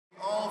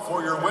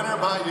for your winner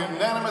by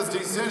unanimous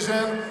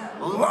decision,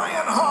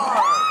 Lionheart,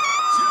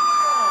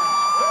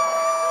 Jillian,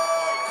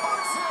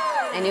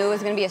 DeCoursey. I knew it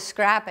was going to be a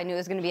scrap. I knew it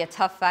was going to be a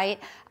tough fight.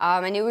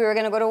 I knew we were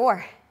going to go to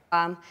war.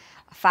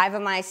 5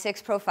 of my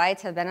 6 pro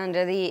fights have been in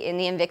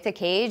the Invicta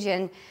cage,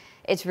 and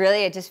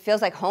it just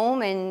feels like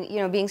home.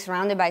 And being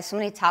surrounded by so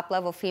many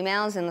top-level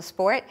females in the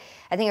sport,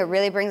 I think it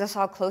really brings us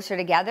all closer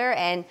together,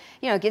 and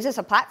it gives us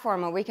a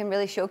platform where we can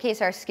really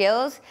showcase our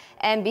skills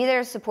and be there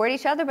to support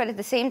each other, but at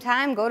the same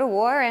time go to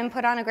war and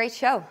put on a great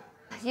show.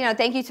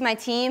 Thank you to my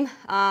team,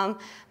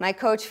 my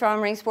coach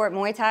from Ring Sport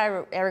Muay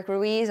Thai, Eric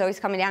Ruiz, always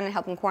coming down and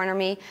helping corner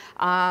me,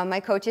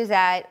 my coaches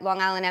at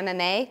Long Island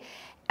MMA,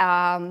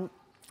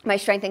 my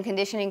strength and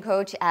conditioning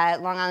coach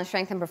at Long Island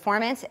Strength and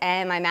Performance,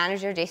 and my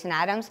manager, Jason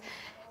Adams,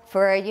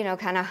 for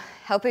kind of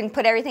helping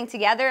put everything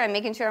together and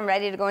making sure I'm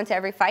ready to go into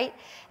every fight.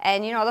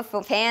 And all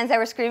the fans that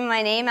were screaming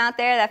my name out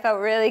there, that felt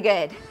really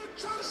good.